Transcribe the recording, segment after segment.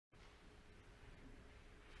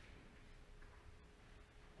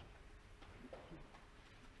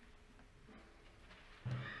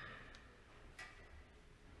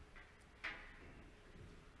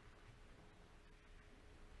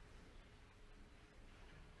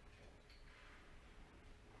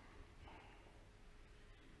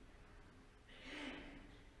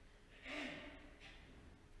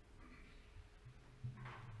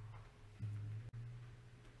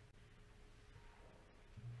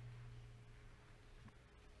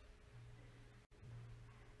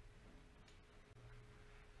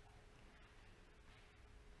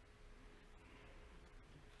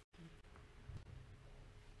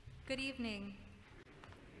Good evening.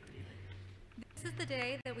 This is the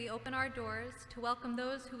day that we open our doors to welcome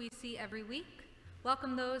those who we see every week,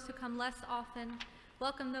 welcome those who come less often,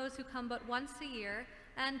 welcome those who come but once a year,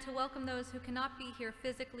 and to welcome those who cannot be here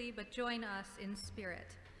physically but join us in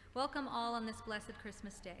spirit. Welcome all on this blessed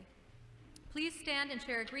Christmas day. Please stand and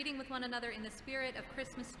share a greeting with one another in the spirit of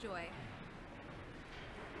Christmas joy.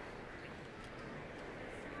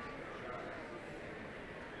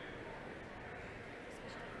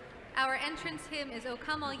 Our entrance hymn is O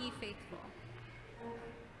Come All Ye Faithful.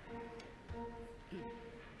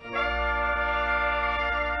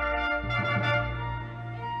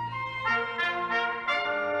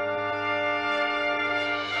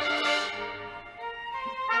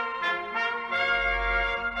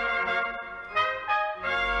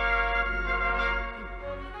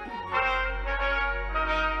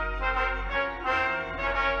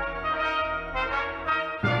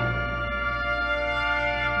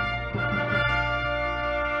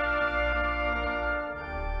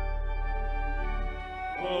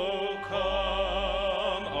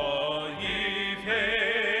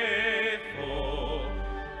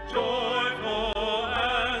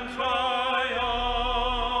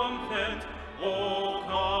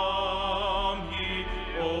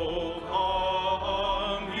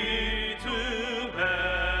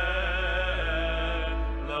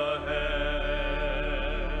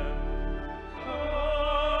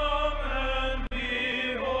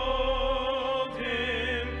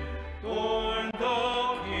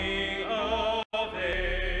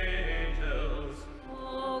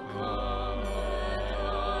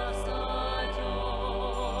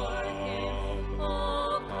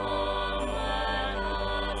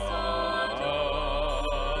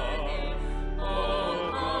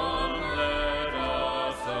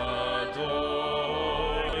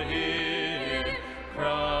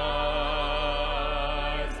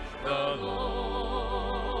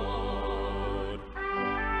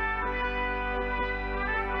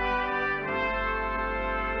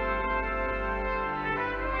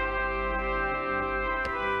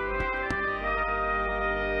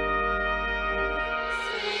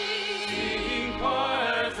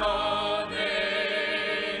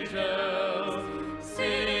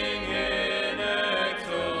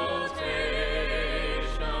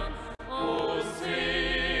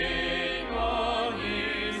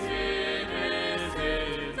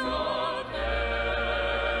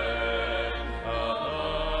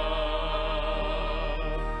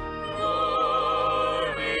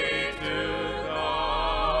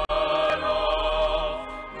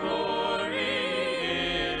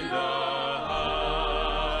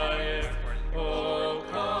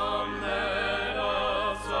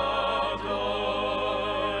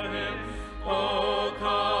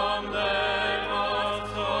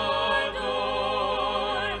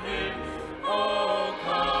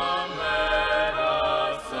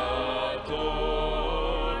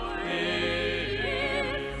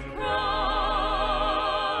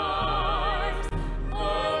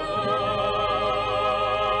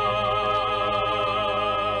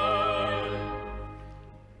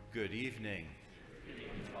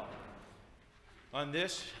 On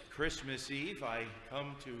this Christmas Eve, I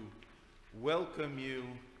come to welcome you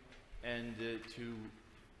and to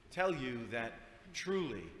tell you that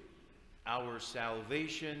truly our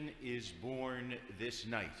salvation is born this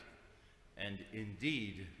night. And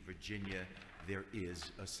indeed, Virginia, there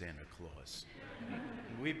is a Santa Claus.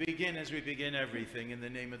 We begin as we begin everything in the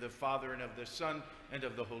name of the Father and of the Son and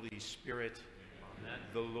of the Holy Spirit. Amen.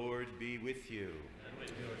 The Lord be with you. And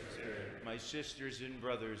with your spirit. My sisters and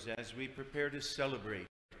brothers, as we prepare to celebrate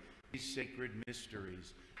these sacred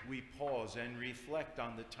mysteries, we pause and reflect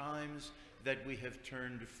on the times that we have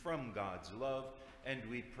turned from God's love, and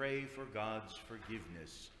we pray for God's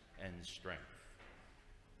forgiveness and strength.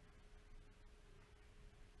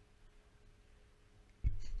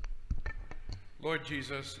 Lord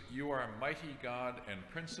Jesus, you are a mighty God and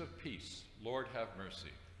Prince of Peace. Lord, have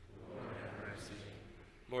mercy. Lord, have mercy.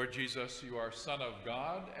 Lord Jesus, you are Son of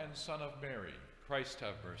God and Son of Mary. Christ,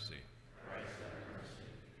 have mercy. Christ, have mercy.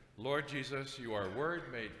 Lord Jesus, you are Word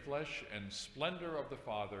made flesh and splendor of the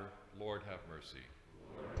Father. Lord, have mercy.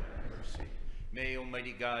 Lord, have mercy. May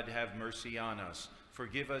Almighty God have mercy on us,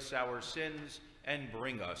 forgive us our sins, and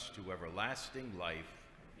bring us to everlasting life.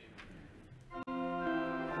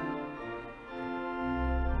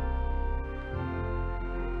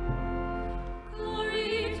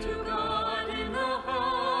 Glory to God in the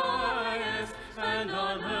highest, and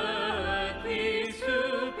on earth peace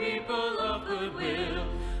to people of good will.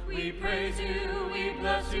 We praise you, we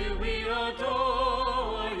bless you, we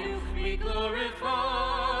adore you, we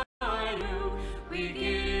glorify you, we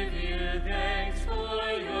give you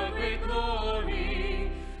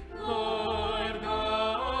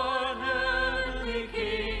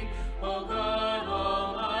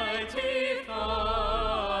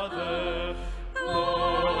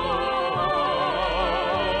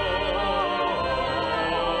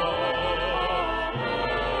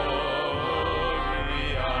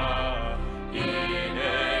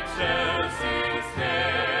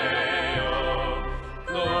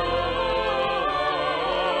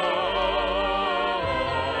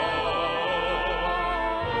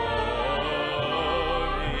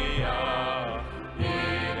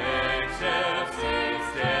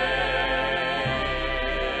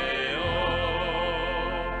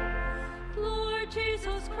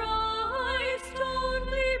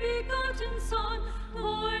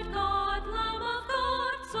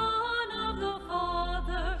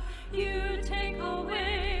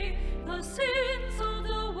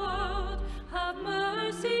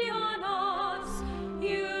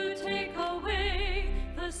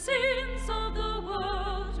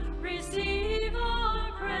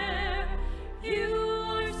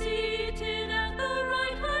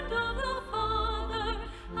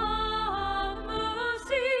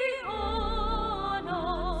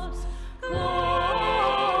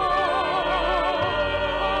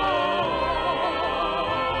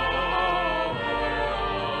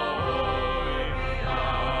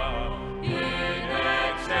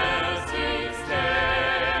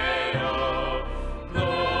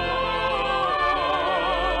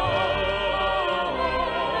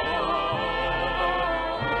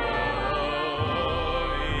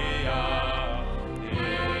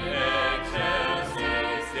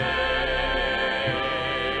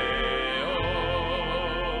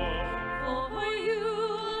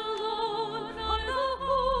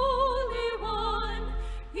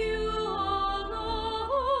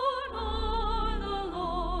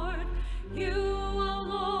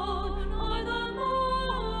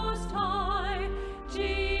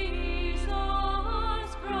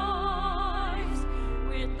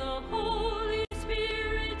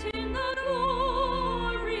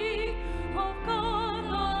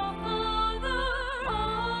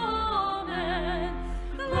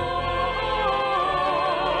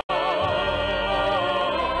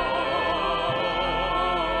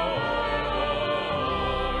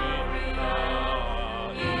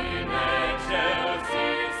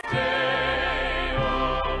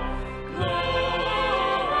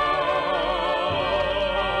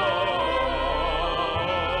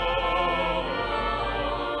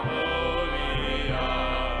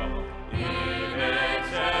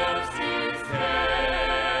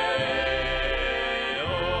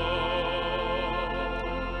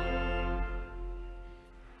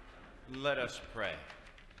us pray.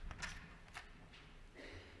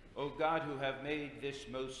 O God, who have made this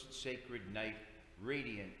most sacred night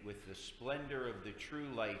radiant with the splendor of the true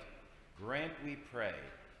light, grant, we pray,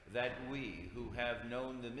 that we, who have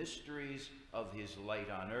known the mysteries of his light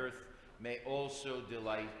on earth, may also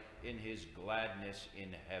delight in his gladness in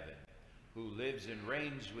heaven, who lives and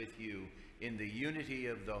reigns with you in the unity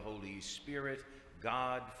of the Holy Spirit,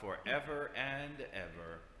 God, forever and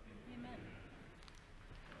ever. Amen.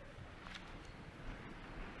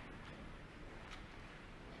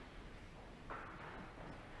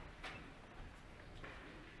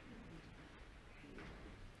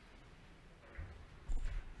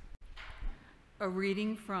 A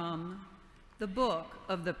reading from the book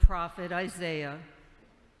of the prophet Isaiah.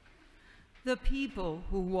 The people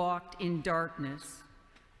who walked in darkness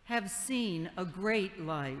have seen a great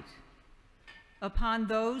light. Upon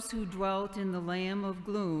those who dwelt in the land of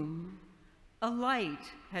gloom, a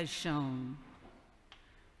light has shone.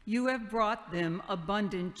 You have brought them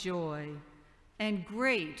abundant joy and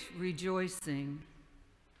great rejoicing,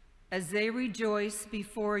 as they rejoice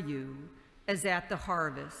before you as at the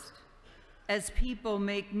harvest, as people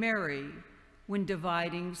make merry when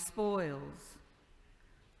dividing spoils.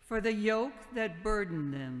 For the yoke that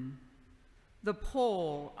burdened them, the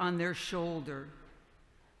pole on their shoulder,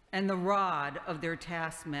 and the rod of their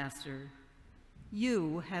taskmaster,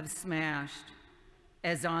 you have smashed,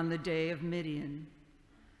 as on the day of Midian.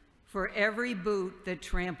 For every boot that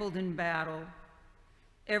trampled in battle,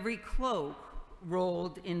 every cloak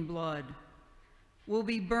rolled in blood, will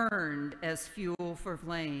be burned as fuel for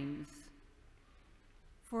flames.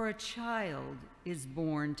 For a child is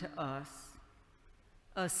born to us,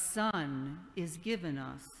 a son is given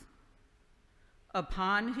us.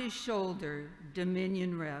 Upon his shoulder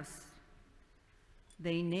dominion rests.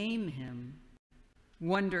 They name him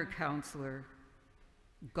Wonder Counselor,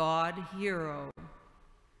 God Hero,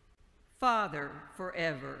 Father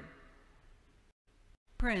forever,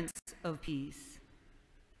 Prince of Peace.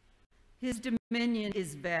 His dominion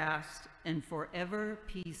is vast and forever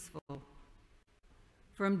peaceful.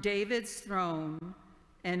 From David's throne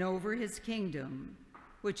and over his kingdom,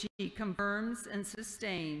 which he confirms and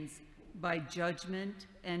sustains by judgment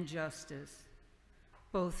and justice,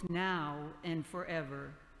 both now and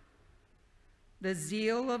forever. The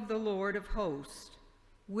zeal of the Lord of hosts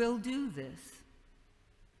will do this.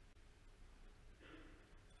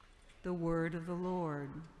 The word of the Lord.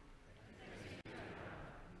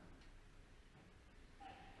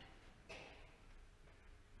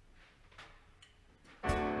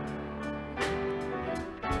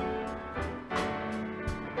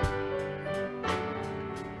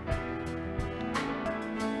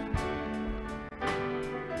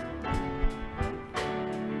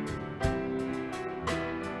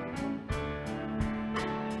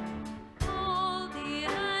 All the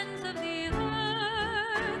ends of the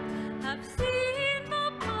earth have seen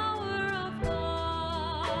the power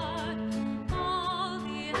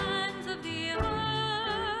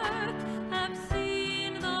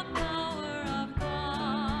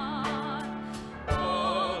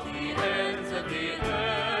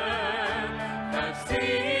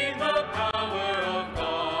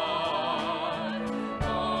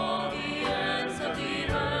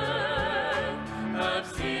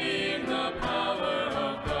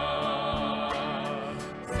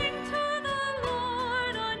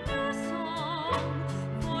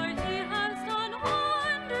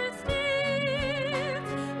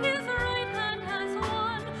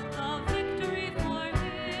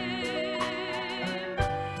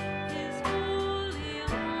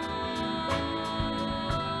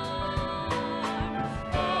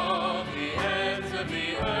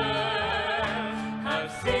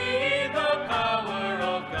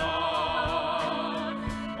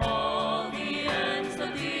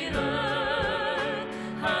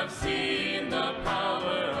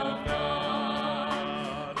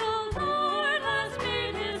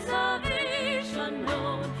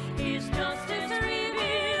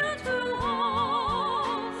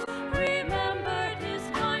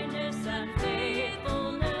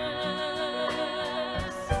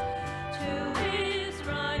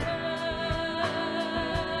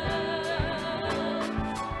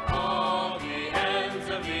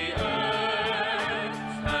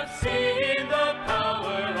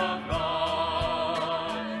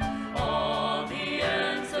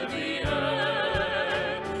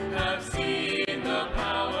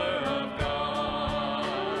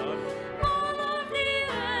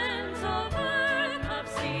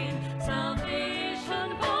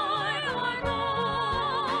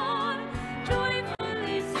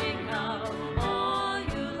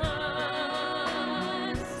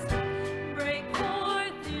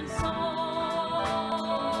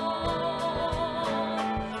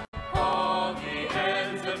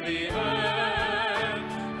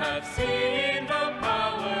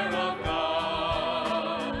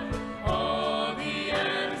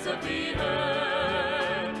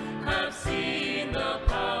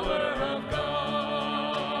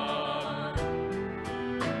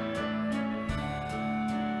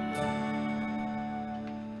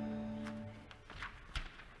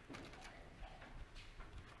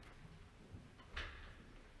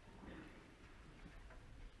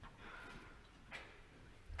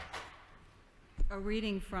A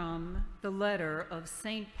reading from the letter of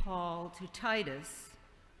St. Paul to Titus.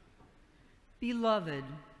 Beloved,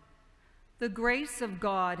 the grace of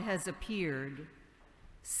God has appeared,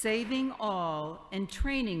 saving all and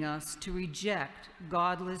training us to reject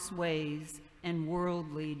godless ways and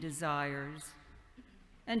worldly desires,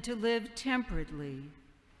 and to live temperately,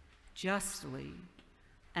 justly,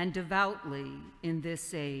 and devoutly in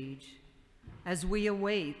this age, as we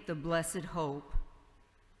await the blessed hope,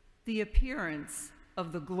 the appearance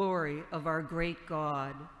of the glory of our great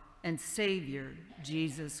God and Savior,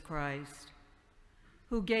 Jesus Christ,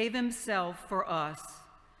 who gave himself for us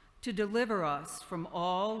to deliver us from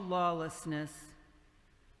all lawlessness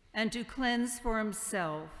and to cleanse for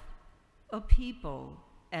himself a people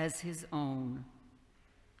as his own,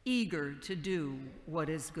 eager to do what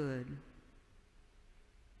is good.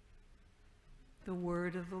 The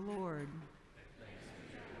word of the Lord.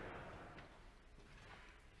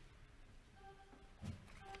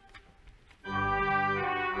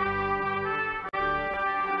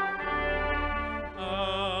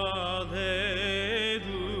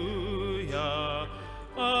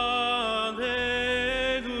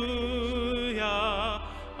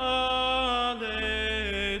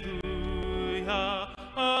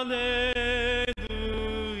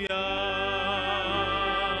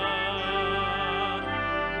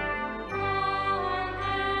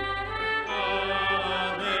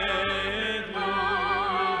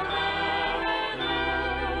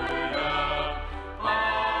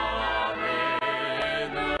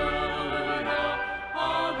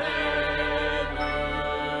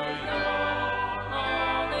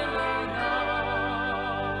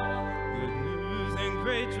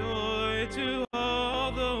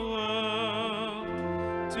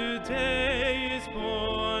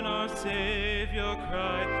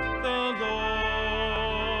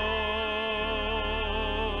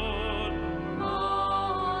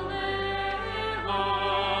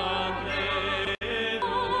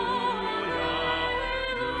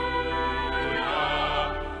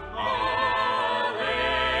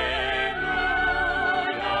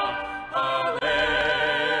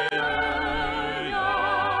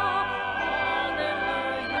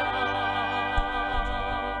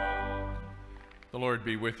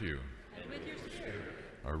 Be with you. And with your spirit.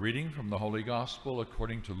 A reading from the Holy Gospel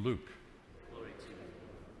according to Luke. Glory to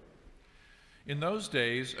you. In those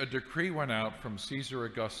days, a decree went out from Caesar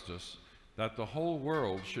Augustus that the whole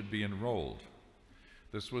world should be enrolled.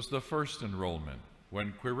 This was the first enrollment,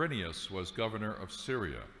 when Quirinius was governor of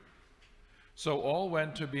Syria. So all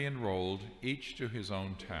went to be enrolled, each to his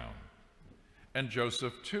own town. And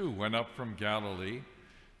Joseph too went up from Galilee,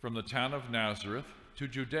 from the town of Nazareth, to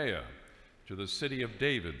Judea, to the city of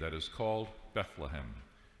David that is called Bethlehem,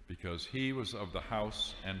 because he was of the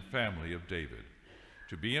house and family of David,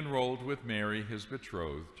 to be enrolled with Mary, his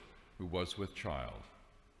betrothed, who was with child.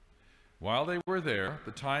 While they were there,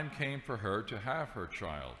 the time came for her to have her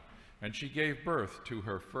child, and she gave birth to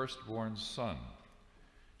her firstborn son.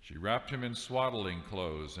 She wrapped him in swaddling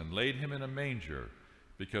clothes and laid him in a manger,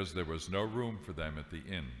 because there was no room for them at the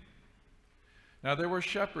inn. Now there were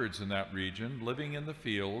shepherds in that region living in the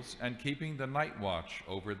fields and keeping the night watch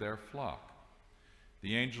over their flock.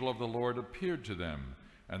 The angel of the Lord appeared to them,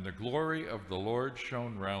 and the glory of the Lord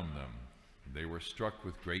shone round them. They were struck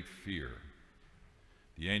with great fear.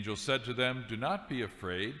 The angel said to them, "Do not be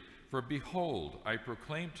afraid, for behold, I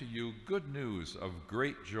proclaim to you good news of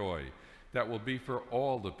great joy that will be for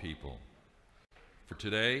all the people. For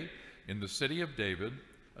today, in the city of David,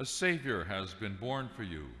 a Savior has been born for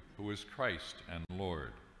you, who is Christ and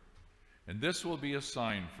Lord. And this will be a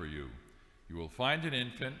sign for you. You will find an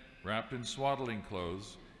infant wrapped in swaddling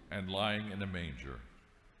clothes and lying in a manger."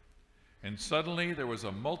 And suddenly there was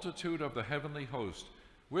a multitude of the heavenly host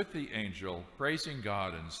with the angel, praising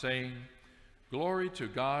God and saying, "Glory to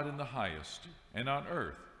God in the highest, and on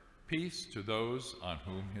earth peace to those on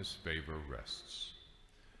whom his favor rests."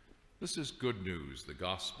 This is good news, the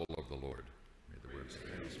gospel of the Lord. May the words of the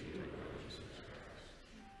gospel take place.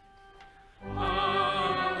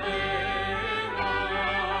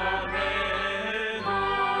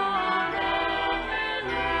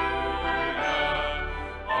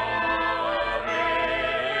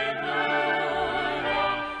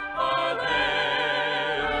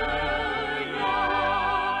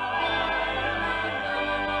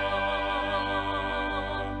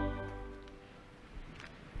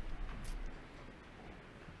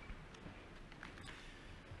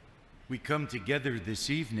 We come together this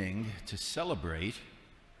evening to celebrate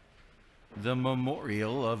the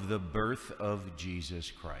memorial of the birth of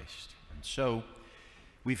Jesus Christ. And so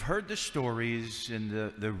we've heard the stories in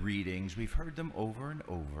the readings, we've heard them over and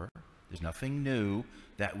over, There's nothing new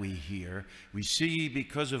that we hear. We see,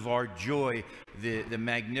 because of our joy, the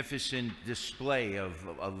magnificent display of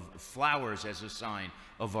flowers as a sign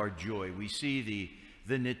of our joy. We see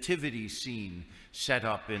the nativity scene set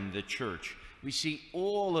up in the church. We see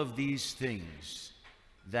all of these things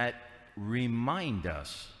that remind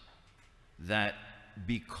us that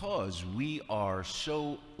because we are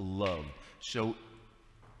so loved, so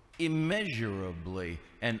immeasurably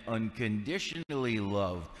and unconditionally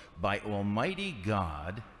loved by Almighty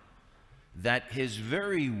God, that his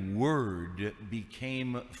very word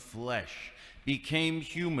became flesh, became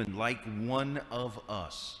human like one of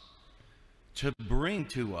us, to bring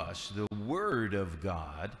to us the word of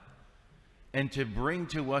God and to bring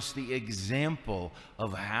to us the example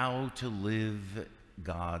of how to live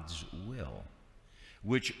God's will,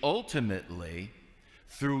 which ultimately,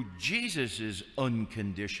 through Jesus'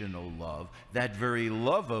 unconditional love, that very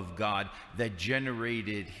love of God that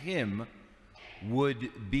generated him,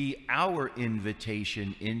 would be our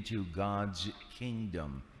invitation into God's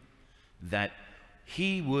kingdom, that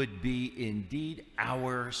he would be indeed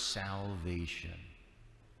our salvation.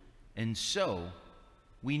 And so,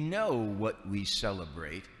 we know what we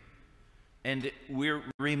celebrate, and we're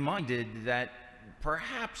reminded that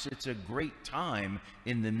perhaps it's a great time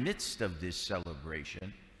in the midst of this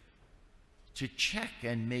celebration to check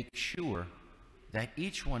and make sure that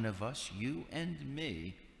each one of us, you and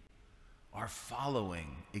me, are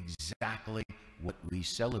following exactly what we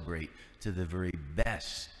celebrate to the very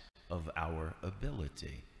best of our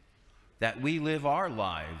ability. That we live our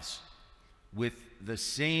lives with the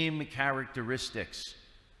same characteristics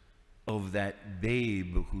of that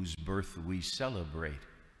babe whose birth we celebrate.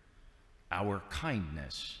 Our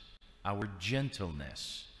kindness, our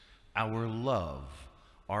gentleness, our love,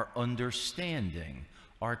 our understanding,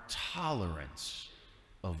 our tolerance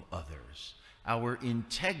of others, our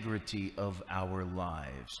integrity of our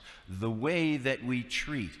lives, the way that we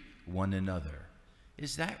treat one another.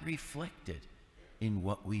 Is that reflected in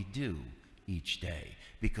what we do each day?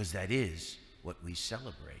 Because that is what we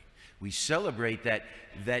celebrate. We celebrate that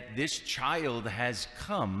this child has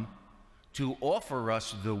come to offer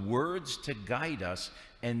us the words to guide us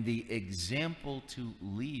and the example to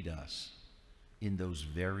lead us in those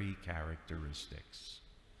very characteristics.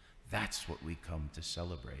 That's what we come to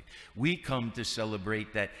celebrate. We come to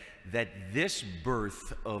celebrate that this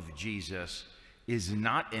birth of Jesus is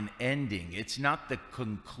not an ending. It's not the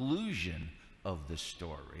conclusion of the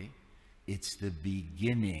story. It's the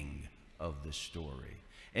beginning of the story.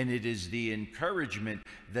 And it is the encouragement,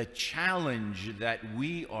 the challenge that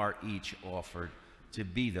we are each offered to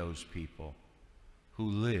be those people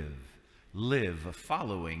who live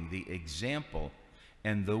following the example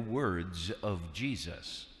and the words of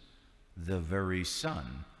Jesus, the very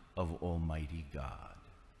Son of Almighty God.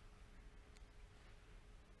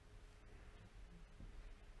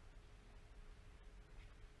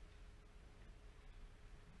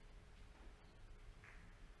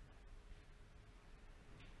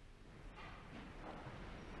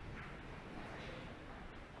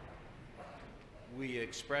 We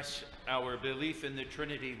express our belief in the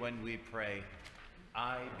Trinity when we pray,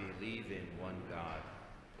 I believe in one God,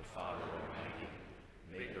 the Father Almighty,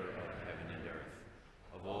 maker of heaven and earth,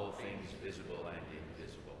 of all things visible and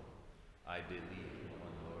invisible. I believe in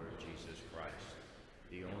one Lord Jesus Christ,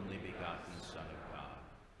 the only begotten Son of God,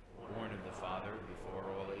 born of the Father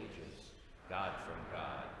before all ages, God from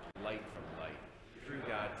God, light from light, true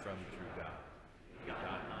God from true God,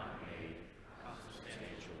 begotten, not made,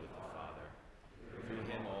 consubstantial with the Father. Through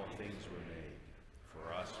him all things were made.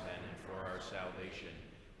 For us men and for our salvation,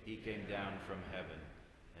 he came down from heaven,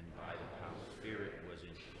 and by the power of the Spirit was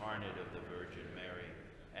incarnate of the Virgin Mary,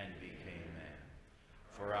 and became man.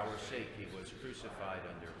 For our sake he was crucified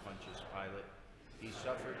under Pontius Pilate. He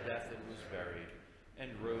suffered death and was buried,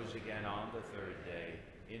 and rose again on the third day,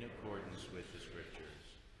 in accordance with the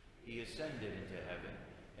Scriptures. He ascended into heaven,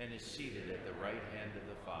 and is seated at the right hand of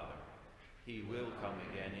the Father. He will come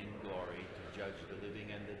again in glory to judge the living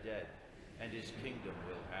and the dead, and his kingdom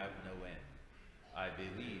will have no end. I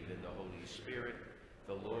believe in the Holy Spirit,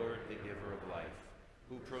 the Lord, the giver of life,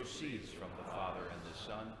 who proceeds from the Father and the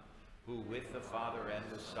Son, who with the Father and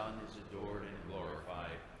the Son is adored and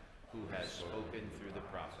glorified, who has spoken through the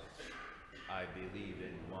prophets. I believe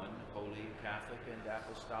in one holy, Catholic, and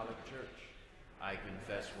apostolic church. I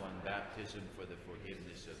confess one baptism for the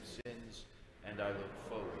forgiveness of sins, and I look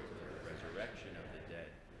forward to the resurrection of the dead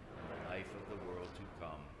and the life of the world to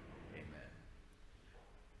come. Amen.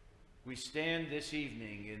 We stand this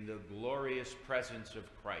evening in the glorious presence of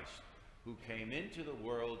Christ, who came into the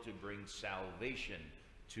world to bring salvation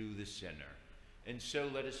to the sinner. And so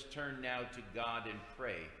let us turn now to God and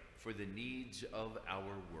pray for the needs of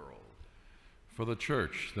our world. For the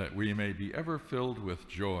Church, that we may be ever filled with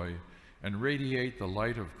joy and radiate the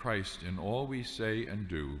light of Christ in all we say and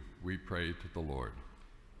do, we pray to the Lord.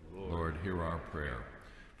 Lord, hear our prayer.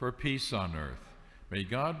 For peace on earth, may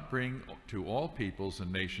God bring to all peoples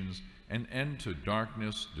and nations an end to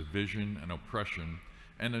darkness, division, and oppression,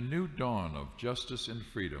 and a new dawn of justice and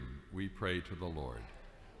freedom, we pray to the Lord.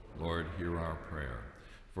 Lord, hear our prayer.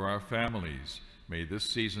 For our families, may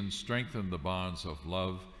this season strengthen the bonds of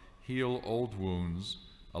love, heal old wounds,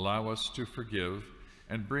 allow us to forgive,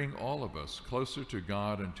 and bring all of us closer to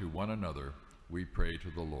God and to one another, we pray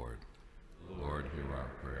to the Lord. Lord, hear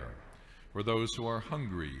our prayer. For those who are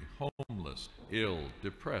hungry, homeless, ill,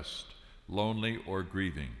 depressed, lonely, or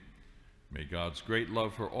grieving, may God's great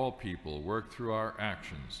love for all people work through our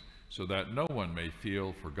actions so that no one may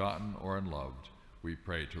feel forgotten or unloved, we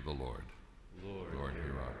pray to the Lord. Lord,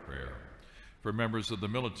 hear our prayer. For members of the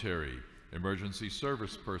military, emergency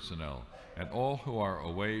service personnel, and all who are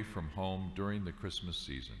away from home during the Christmas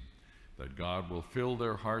season, that God will fill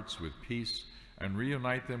their hearts with peace and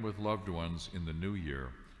reunite them with loved ones in the new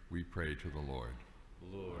year, we pray to the Lord.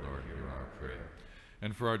 Lord, hear our prayer.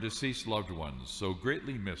 And for our deceased loved ones, so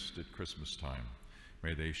greatly missed at Christmas time,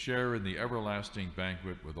 may they share in the everlasting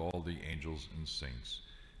banquet with all the angels and saints.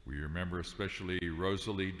 We remember especially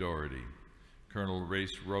Rosalie Doherty, Colonel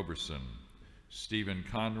Race Roberson, Stephen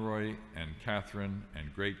Conroy, and Catherine,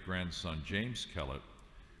 and great-grandson James Kellett.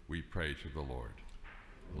 We pray to the Lord.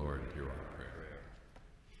 Lord, hear our prayer.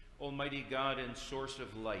 Almighty God and source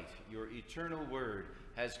of light, your eternal word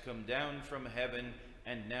has come down from heaven,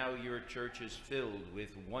 and now your church is filled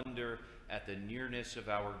with wonder at the nearness of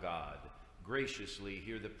our God. Graciously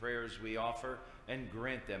hear the prayers we offer and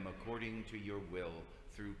grant them according to your will,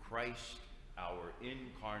 through Christ, our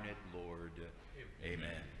incarnate Lord.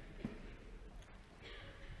 Amen.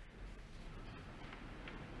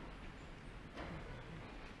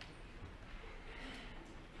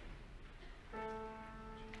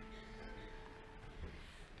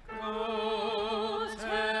 Go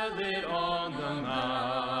tell it on the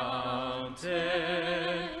mountain,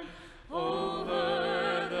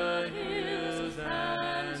 over the hills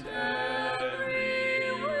and everywhere.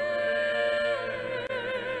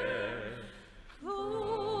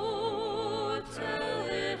 Go tell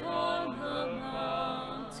it on the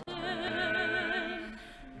mountain,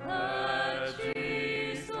 that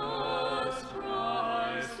Jesus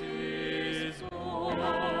Christ is Lord.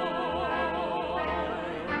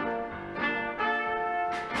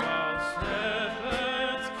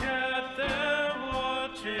 Shepherds kept their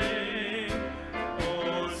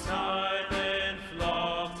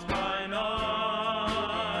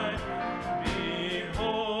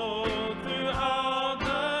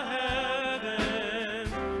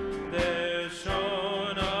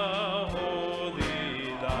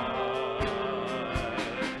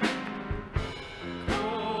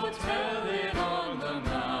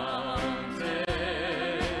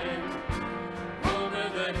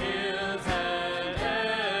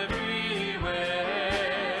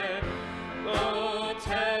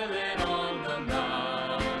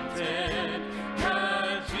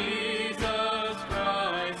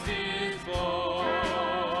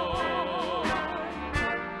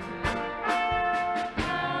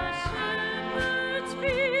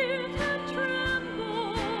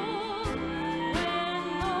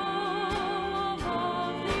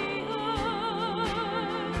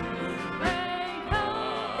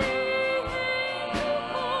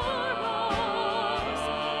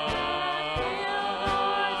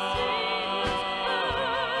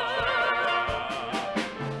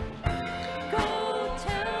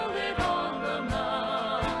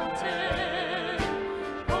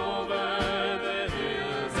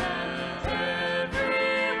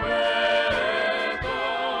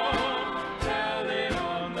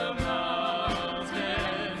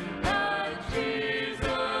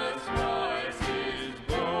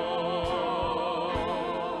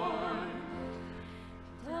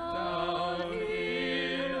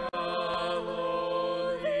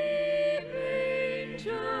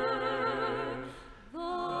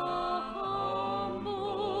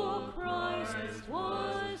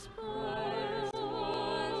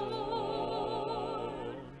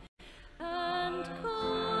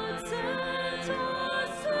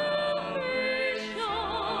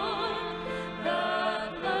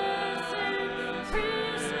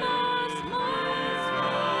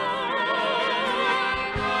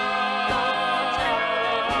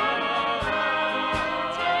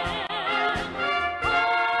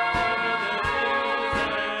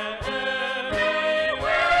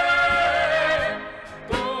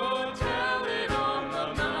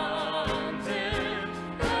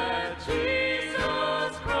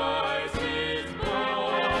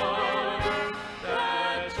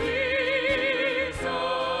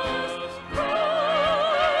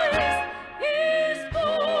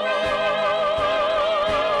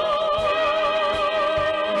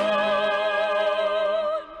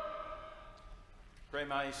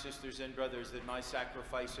sisters and brothers, that my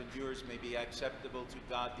sacrifice and yours may be acceptable to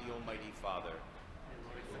God the Almighty Father.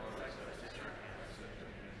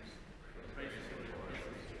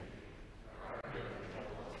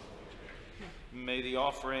 May the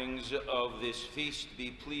offerings of this feast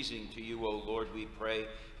be pleasing to you, O Lord, we pray,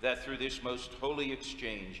 that through this most holy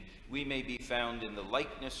exchange we may be found in the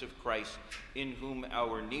likeness of Christ, in whom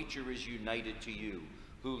our nature is united to you,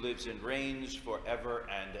 who lives and reigns forever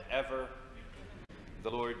and ever. The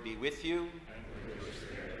Lord be with you.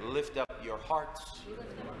 Lift up your hearts.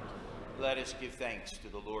 Let us give thanks to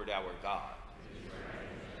the Lord our God.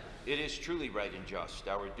 It is truly right and just,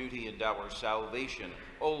 our duty and our salvation,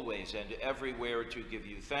 always and everywhere to give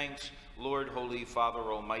you thanks, Lord, Holy Father,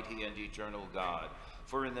 Almighty and eternal God.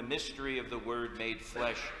 For in the mystery of the Word made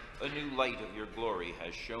flesh, a new light of your glory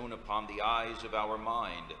has shone upon the eyes of our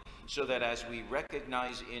mind, so that as we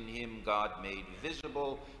recognize in him God made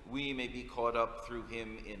visible, we may be caught up through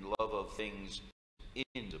him in love of things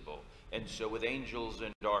invisible. And so with angels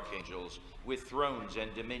and archangels, with thrones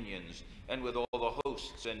and dominions, and with all the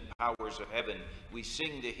hosts and powers of heaven, we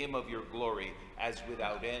sing the hymn of your glory, as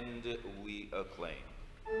without end we acclaim.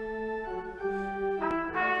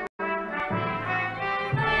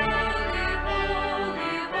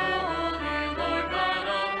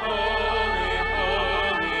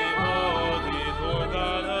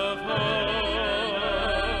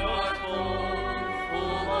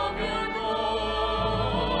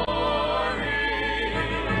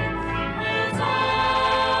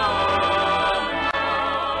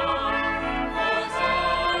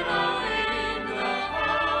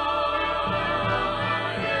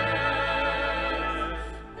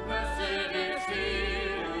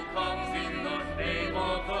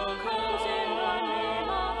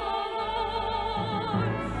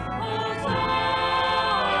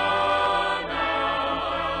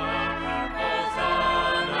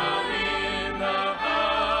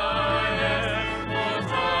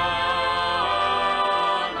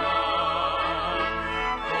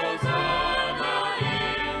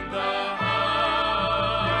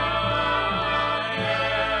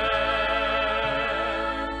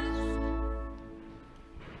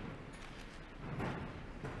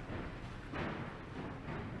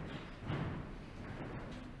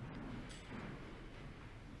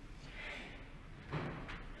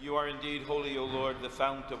 You are indeed holy, O Lord, the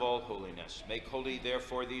fount of all holiness. Make holy,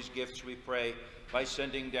 therefore, these gifts, we pray, by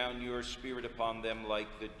sending down your Spirit upon them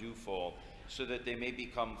like the dewfall, so that they may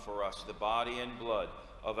become for us the body and blood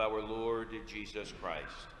of our Lord Jesus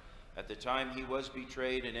Christ. At the time he was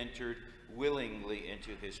betrayed and entered willingly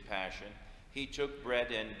into his passion, he took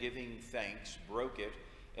bread and, giving thanks, broke it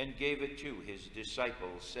and gave it to his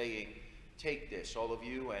disciples, saying, "Take this, all of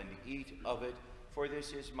you, and eat of it, for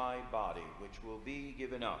this is my body, which will be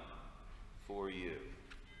given up for you."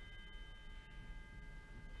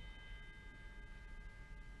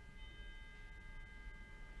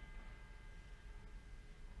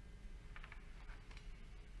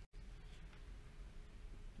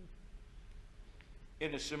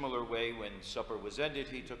 In a similar way, when supper was ended,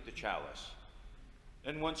 he took the chalice.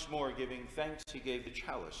 And once more, giving thanks, he gave the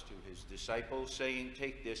chalice to his disciples, saying,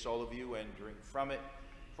 "Take this, all of you, and drink from it,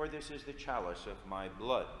 for this is the chalice of my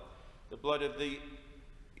blood, the blood of the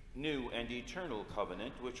new and eternal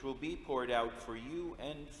covenant, which will be poured out for you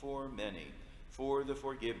and for many, for the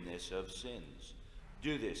forgiveness of sins.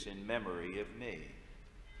 Do this in memory of me."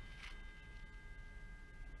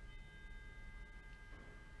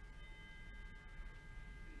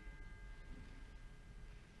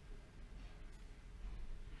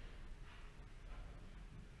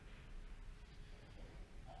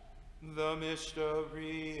 The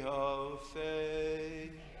mystery of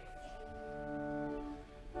faith.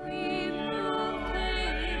 We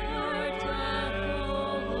proclaim your death,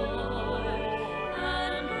 O Lord,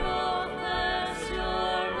 and profess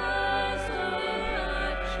your resurrection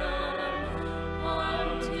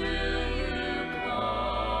until you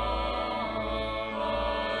come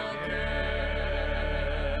again.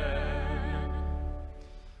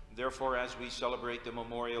 Therefore, as we celebrate the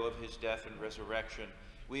memorial of his death and resurrection,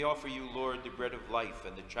 we offer you, Lord, the bread of life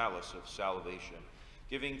and the chalice of salvation,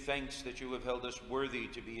 giving thanks that you have held us worthy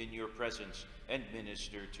to be in your presence and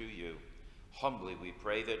minister to you. Humbly we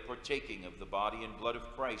pray that, partaking of the body and blood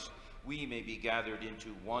of Christ, we may be gathered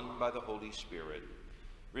into one by the Holy Spirit.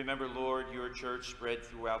 Remember, Lord, your church spread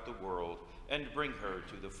throughout the world, and bring her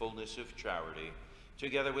to the fullness of charity,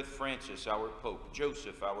 together with Francis, our Pope,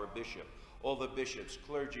 Joseph, our Bishop, all the bishops,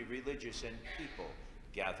 clergy, religious, and people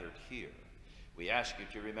gathered here. We ask you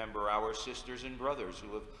to remember our sisters and brothers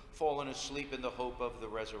who have fallen asleep in the hope of the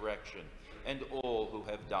resurrection, and all who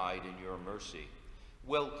have died in your mercy.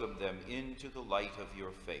 Welcome them into the light of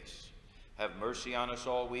your face. Have mercy on us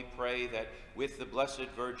all, we pray, that with the Blessed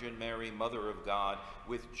Virgin Mary, Mother of God,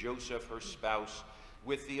 with Joseph, her spouse,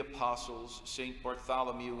 with the apostles, Saint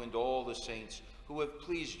Bartholomew, and all the saints who have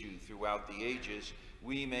pleased you throughout the ages,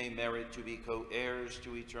 we may merit to be co-heirs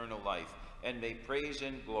to eternal life, and may praise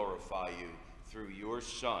and glorify you through your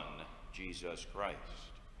Son, Jesus Christ.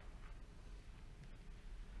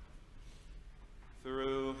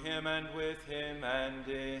 Through him and with him and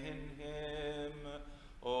in him,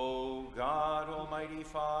 O God, Almighty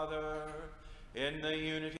Father, in the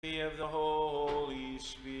unity of the Holy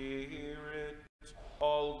Spirit,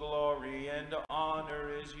 all glory and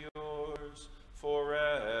honor is yours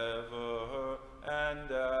forever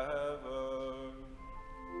and ever.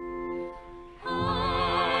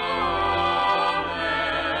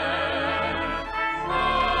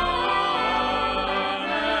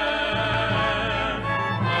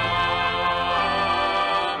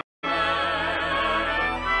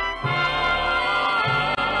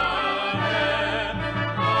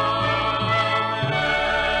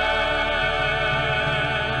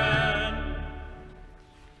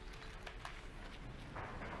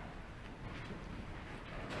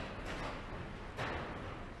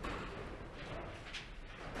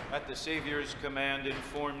 At the Savior's command,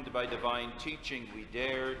 informed by divine teaching, we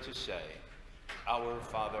dare to say, Our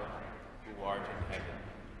Father, who art in heaven,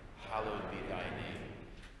 hallowed be thy name.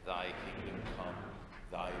 Thy kingdom come,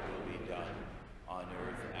 thy will be done, on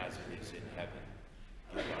earth as it is in heaven.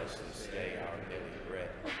 Give us this day our daily bread,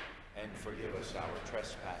 and forgive us our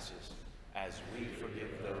trespasses, as we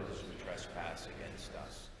forgive those who trespass against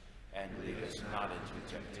us. And lead us not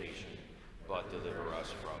into temptation, but deliver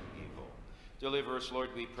us from evil. Deliver us, Lord,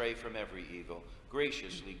 we pray, from every evil.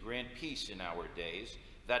 Graciously grant peace in our days,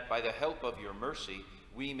 that by the help of your mercy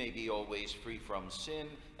we may be always free from sin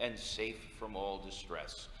and safe from all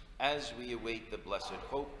distress, as we await the blessed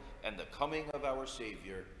hope and the coming of our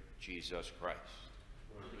Savior, Jesus Christ.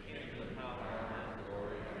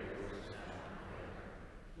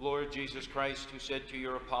 Lord Jesus Christ, who said to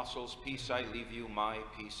your apostles, Peace I leave you, my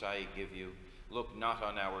peace I give you, look not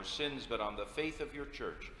on our sins, but on the faith of your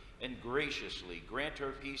church, and graciously grant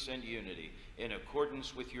her peace and unity in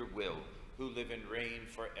accordance with your will, who live and reign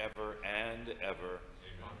forever and ever.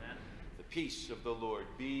 Amen. The peace of the Lord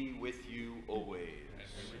be with you always.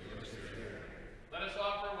 Let us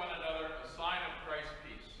offer one another a sign of Christ's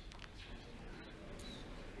peace.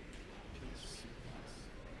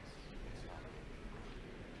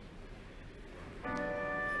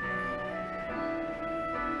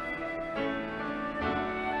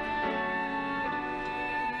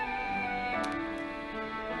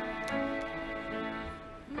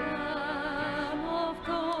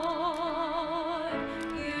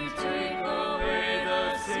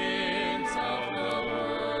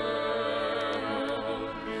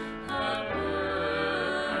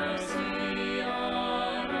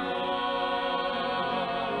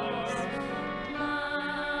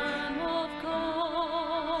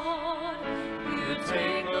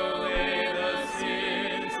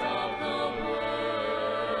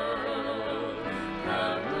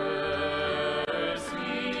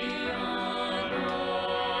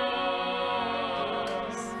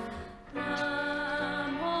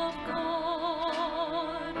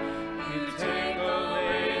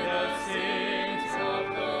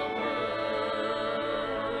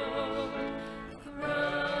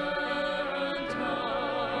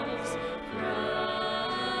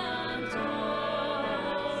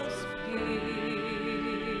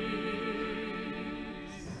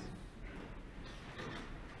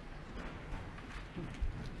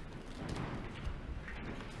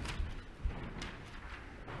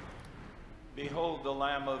 Behold the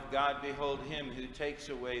Lamb of God, behold him who takes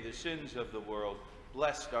away the sins of the world.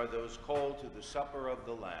 Blessed are those called to the supper of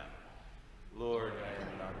the Lamb. Lord, I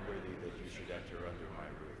am not worthy that you should enter under my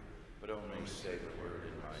roof, but only say the word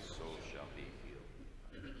and my soul shall be healed.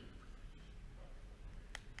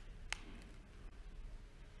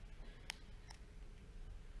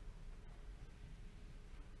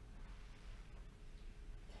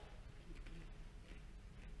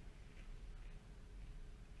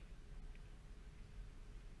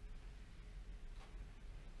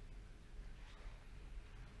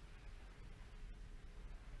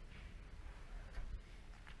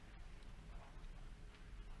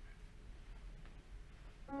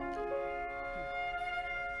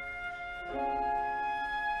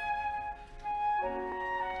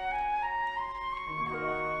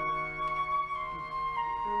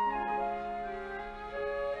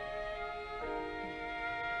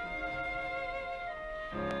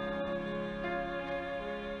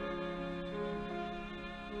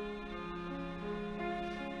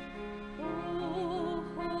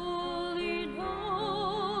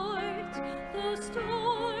 The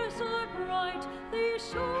stars are brightly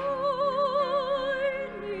shining.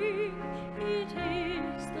 It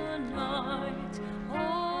is the night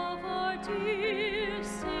of our dear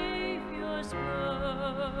Savior's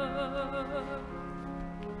birth.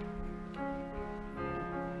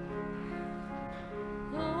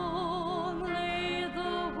 Long lay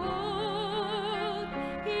the world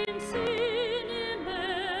in sin and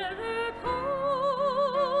error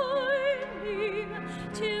pining,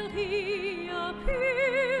 till he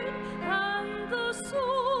appeared and the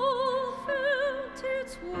soul felt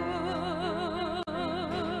its worth.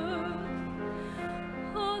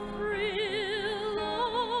 A thrill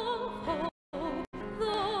of hope,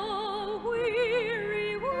 the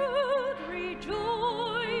weary world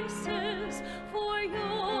rejoices, for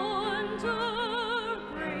yonder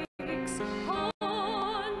breaks a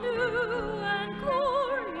new and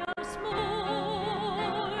glorious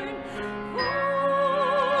morn. For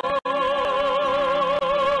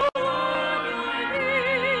on your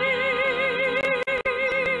knees,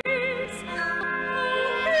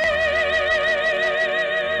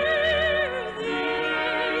 hear the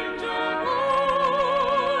angel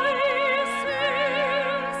voices.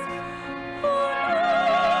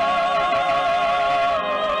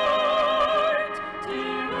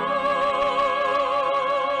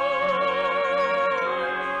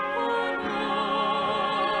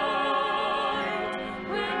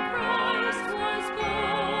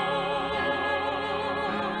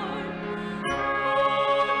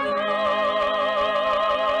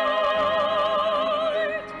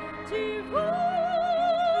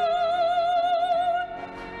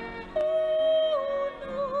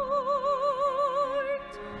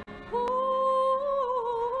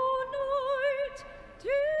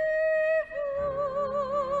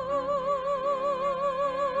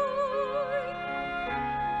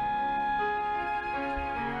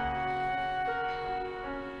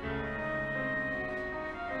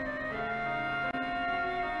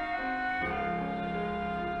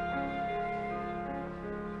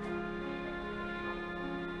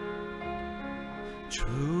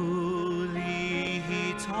 Truly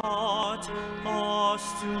he taught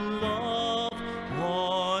us to love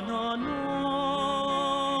one another.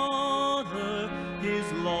 His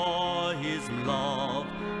law is love,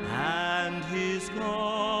 and his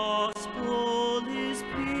gospel is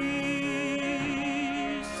peace.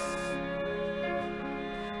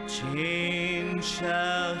 Chains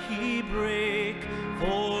shall he break,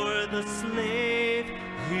 for the slave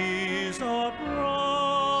is our brother,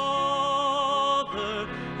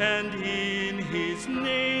 and in his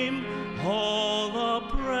name all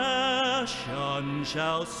oppression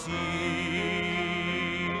shall cease.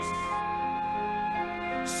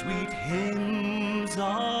 Sweet hymns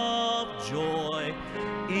of joy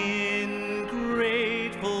in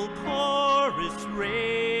grateful chorus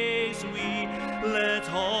raise we, let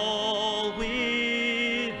all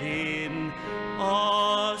within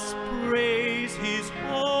us praise his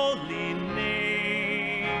holy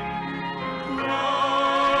name. Christ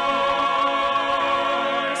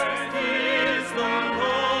is the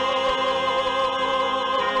Lord.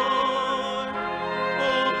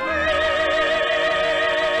 Oh, praise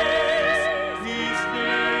his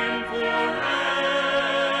name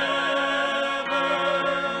forever.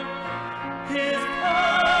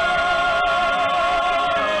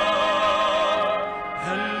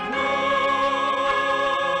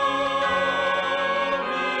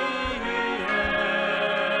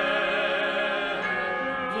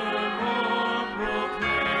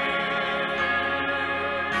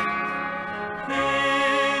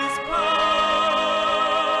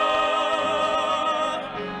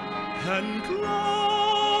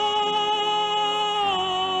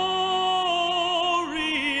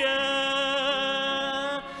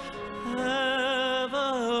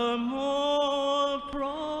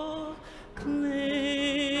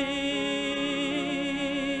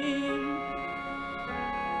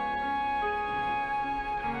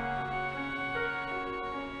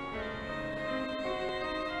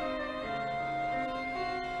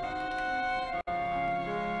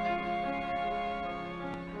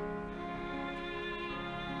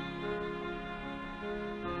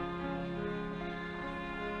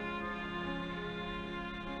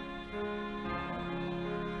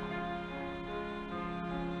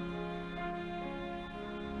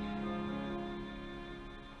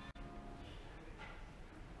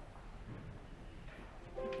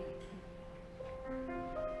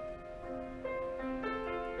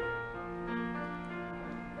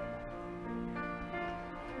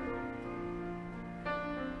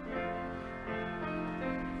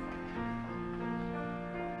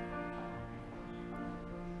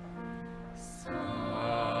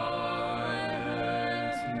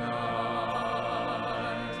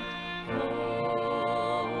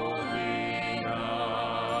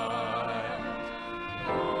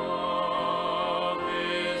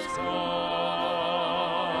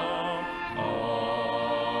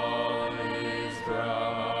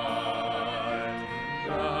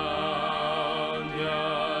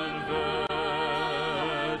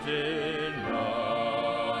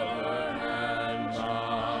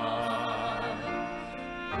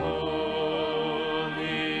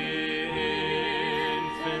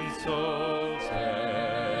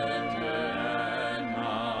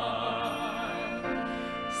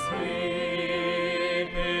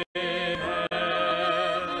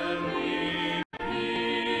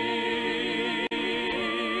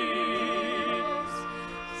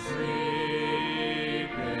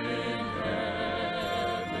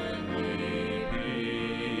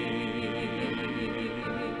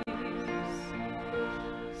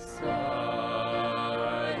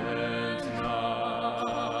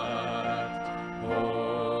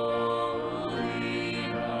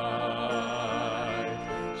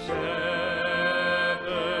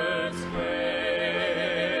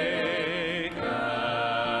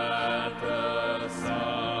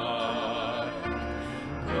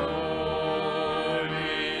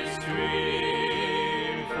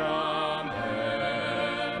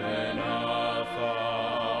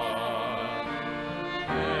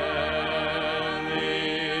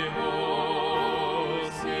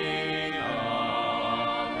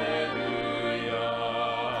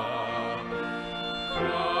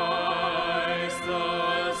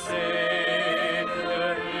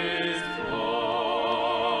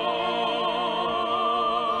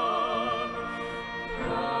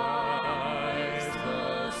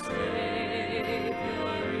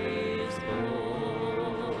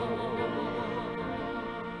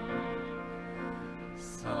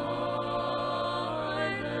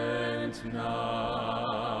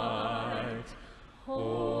 night,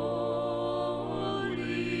 holy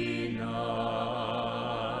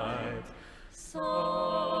night, Son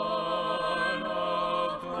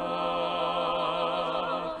of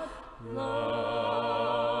God,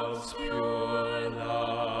 love's pure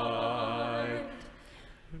light,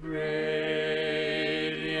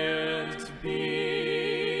 radiant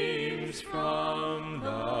beams from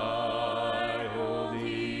thy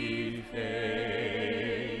holy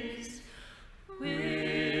face,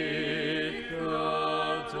 with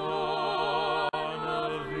the dawn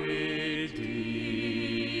of redeeming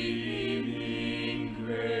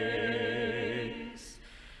grace.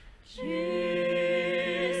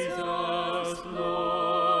 Jesus,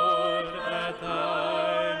 Lord, at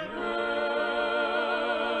thy birth.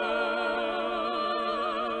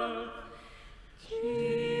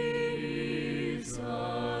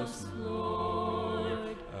 Jesus,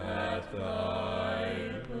 Lord, at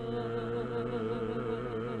thy birth.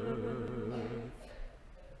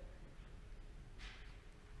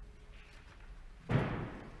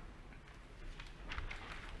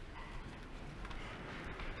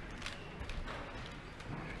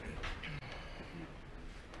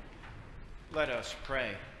 Let us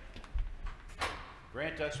pray.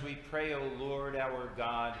 Grant us, we pray, O Lord our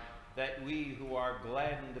God, that we who are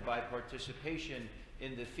gladdened by participation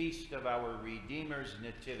in the feast of our Redeemer's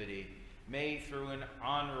nativity may, through an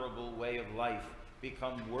honorable way of life,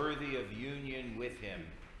 become worthy of union with him,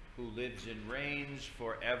 who lives and reigns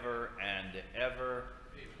forever and ever.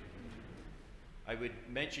 I would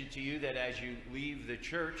mention to you that as you leave the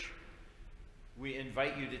church, we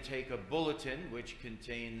invite you to take a bulletin which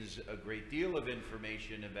contains a great deal of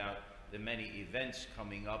information about the many events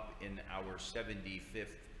coming up in our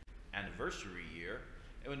 75th anniversary year.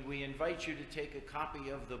 And we invite you to take a copy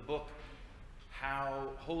of the book,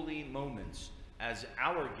 How Holy Moments, as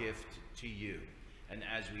our gift to you. And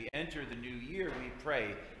as we enter the new year, we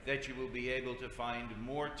pray that you will be able to find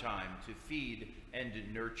more time to feed and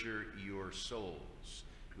nurture your souls.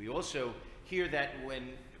 We also hear that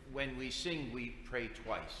when we sing, we pray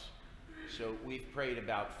twice. So we've prayed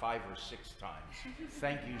about 5 or 6 times.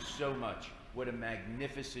 Thank you so much. What a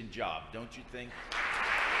magnificent job, don't you think?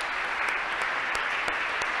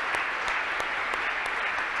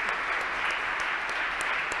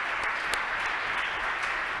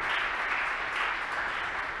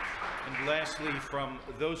 And lastly, from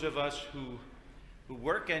those of us who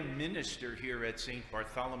work and minister here at St.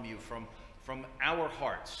 Bartholomew, from our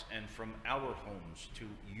hearts and from our homes to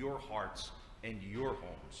your hearts and your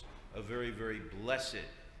homes, a very, very blessed,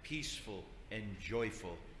 peaceful, and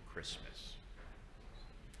joyful Christmas.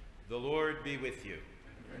 The Lord be with you.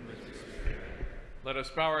 And with your spirit. Let us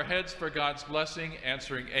bow our heads for God's blessing,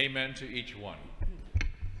 answering amen to each one.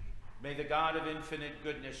 May the God of infinite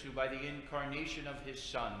goodness, who by the incarnation of his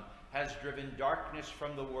Son has driven darkness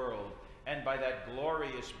from the world, and by that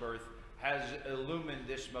glorious birth has illumined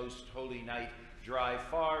this most holy night, drive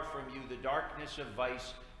far from you the darkness of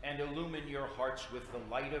vice, and illumine your hearts with the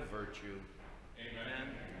light of virtue.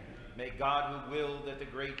 Amen. May God, who willed that the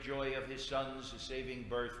great joy of his Son's saving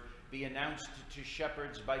birth be announced to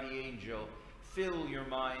shepherds by the angel, fill your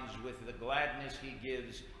minds with the gladness he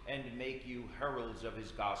gives, and make you heralds of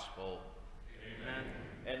his gospel. Amen.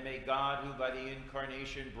 And may God, who by the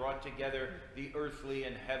incarnation brought together the earthly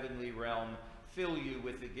and heavenly realm, fill you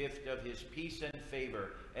with the gift of his peace and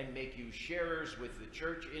favor, and make you sharers with the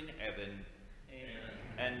church in heaven. Amen.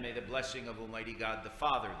 And may the blessing of Almighty God, the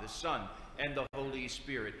Father, the Son, and the Holy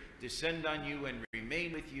Spirit descend on you and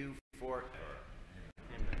remain with you forever.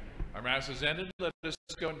 Amen. Our Mass is ended. Let us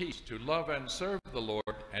go in peace to love and serve the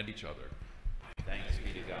Lord and each other. Thanks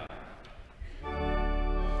be to God.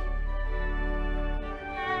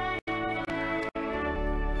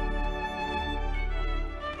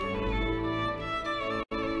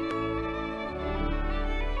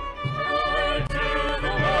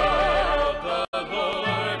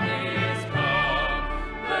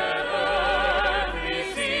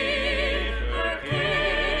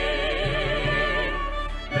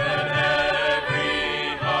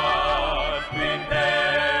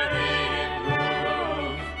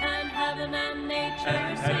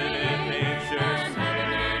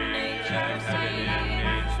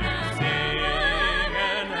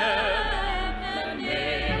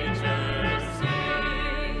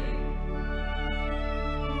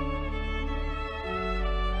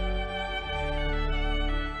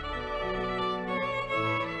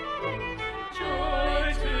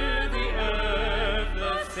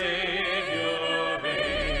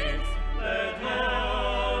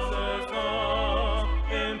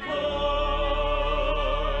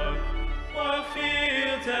 While fear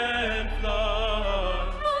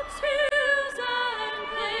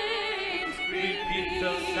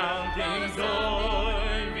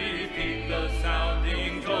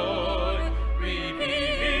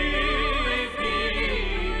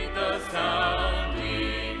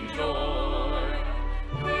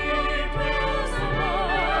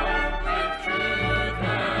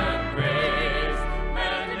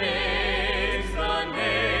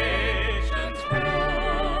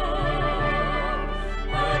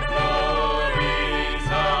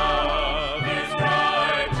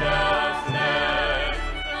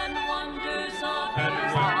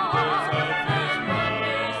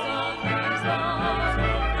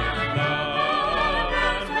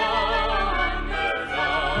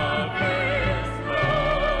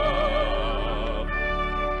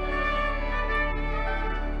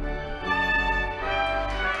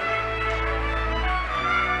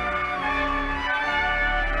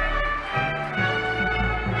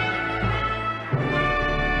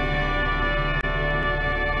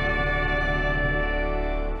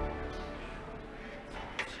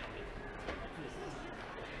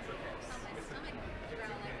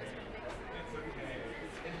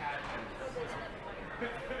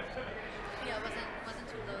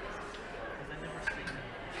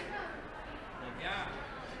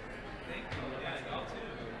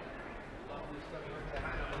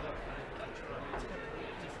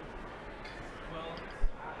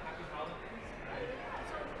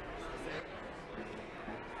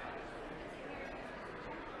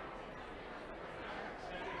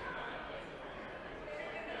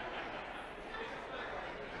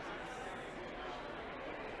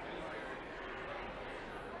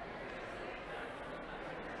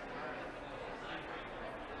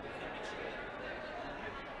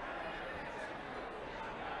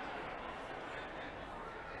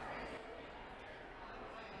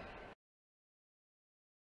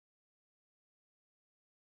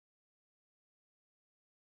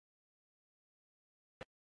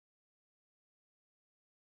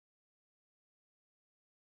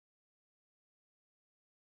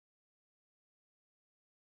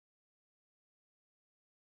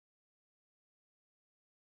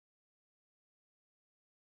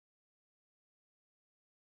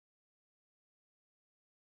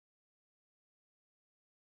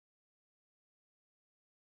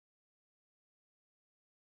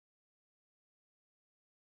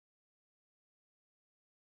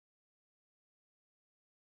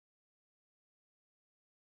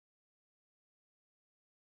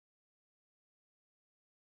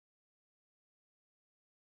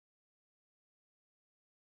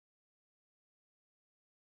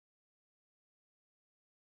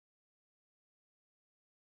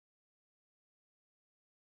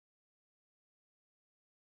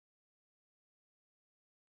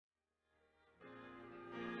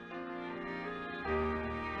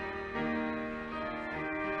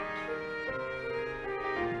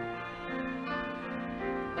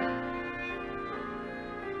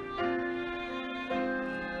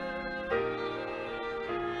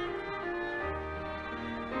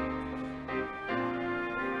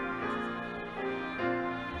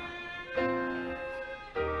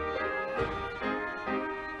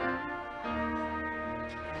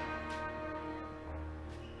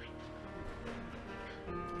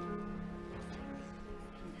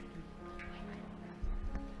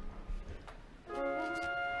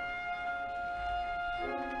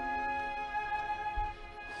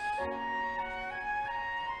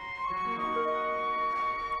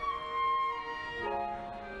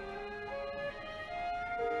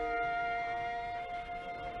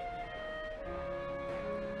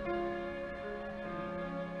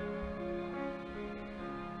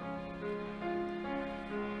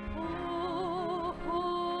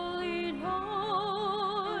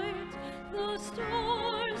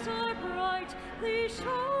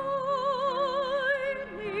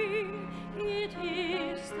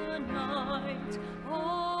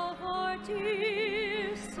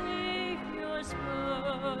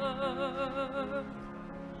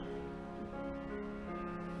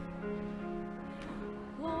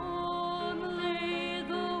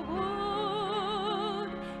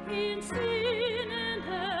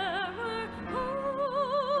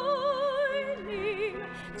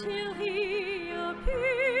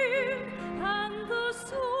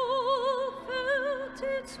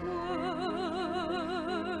its word.